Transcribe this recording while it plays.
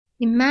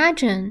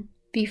Imagine,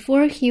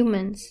 before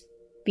humans,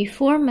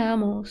 before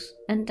mammals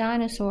and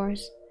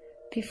dinosaurs,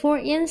 before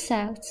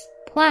insects,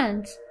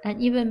 plants,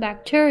 and even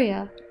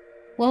bacteria,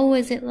 what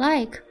was it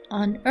like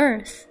on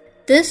Earth?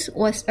 This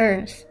was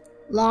Earth,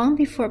 long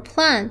before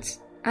plants,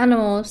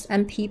 animals,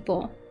 and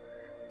people.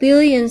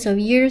 Billions of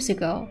years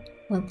ago,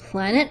 when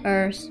planet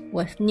Earth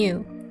was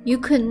new. You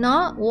could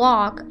not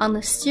walk on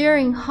the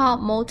searing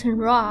hot molten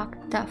rock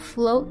that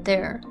floated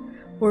there,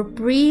 or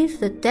breathe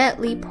the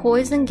deadly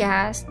poison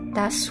gas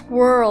that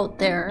swirled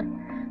there.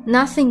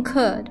 Nothing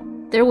could.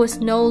 There was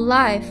no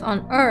life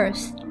on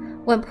Earth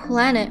when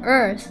planet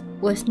Earth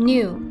was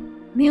new.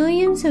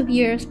 Millions of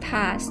years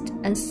passed,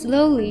 and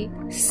slowly,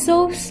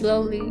 so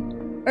slowly,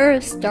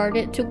 Earth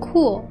started to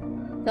cool.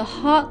 The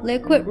hot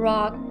liquid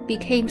rock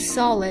became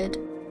solid.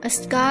 A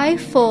sky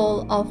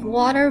full of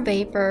water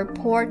vapor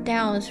poured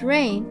down as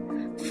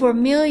rain. For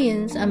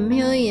millions and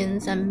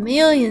millions and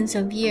millions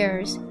of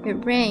years,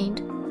 it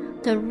rained.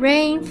 The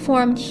rain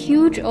formed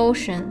huge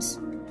oceans.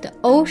 The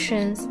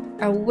oceans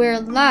are where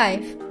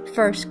life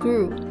first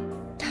grew.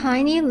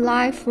 Tiny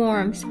life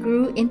forms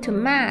grew into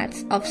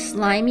mats of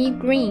slimy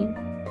green.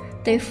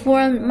 They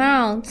formed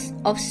mounds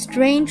of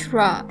strange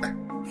rock.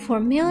 For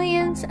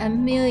millions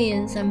and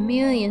millions and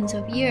millions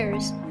of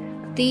years,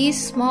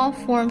 these small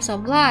forms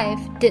of life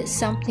did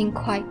something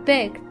quite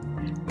big.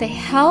 They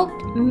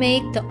helped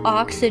make the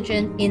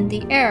oxygen in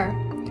the air,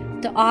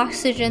 the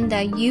oxygen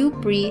that you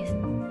breathe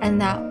and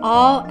that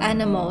all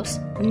animals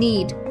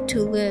need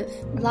to live.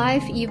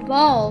 Life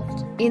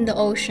evolved in the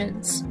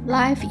oceans.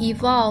 Life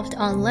evolved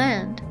on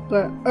land.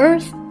 But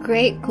Earth's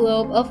great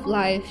globe of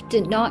life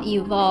did not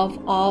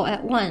evolve all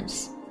at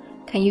once.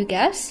 Can you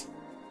guess?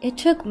 It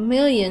took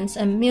millions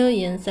and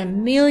millions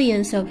and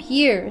millions of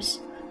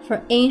years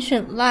for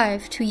ancient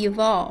life to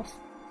evolve.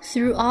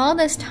 Through all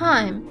this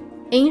time,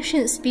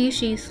 ancient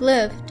species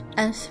lived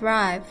and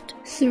thrived.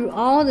 Through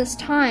all this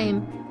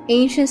time,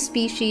 ancient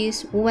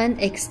species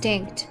went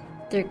extinct.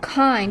 Their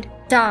kind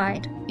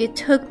died. It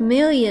took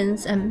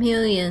millions and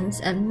millions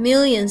and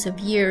millions of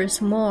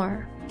years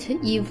more to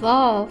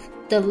evolve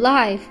the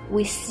life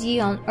we see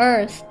on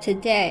Earth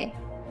today.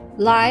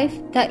 Life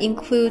that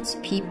includes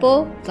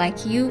people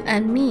like you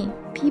and me.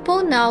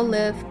 People now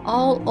live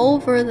all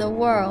over the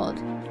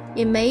world.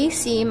 It may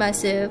seem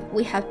as if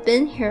we have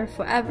been here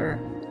forever,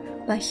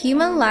 but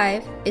human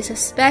life is a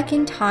speck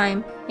in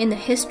time in the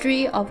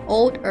history of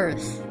old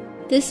Earth.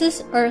 This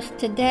is Earth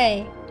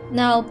today,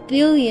 now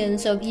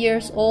billions of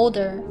years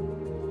older.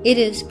 It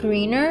is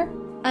greener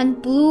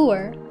and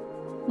bluer,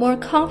 more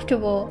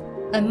comfortable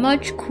and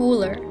much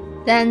cooler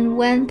than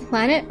when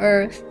planet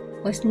Earth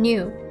was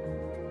new.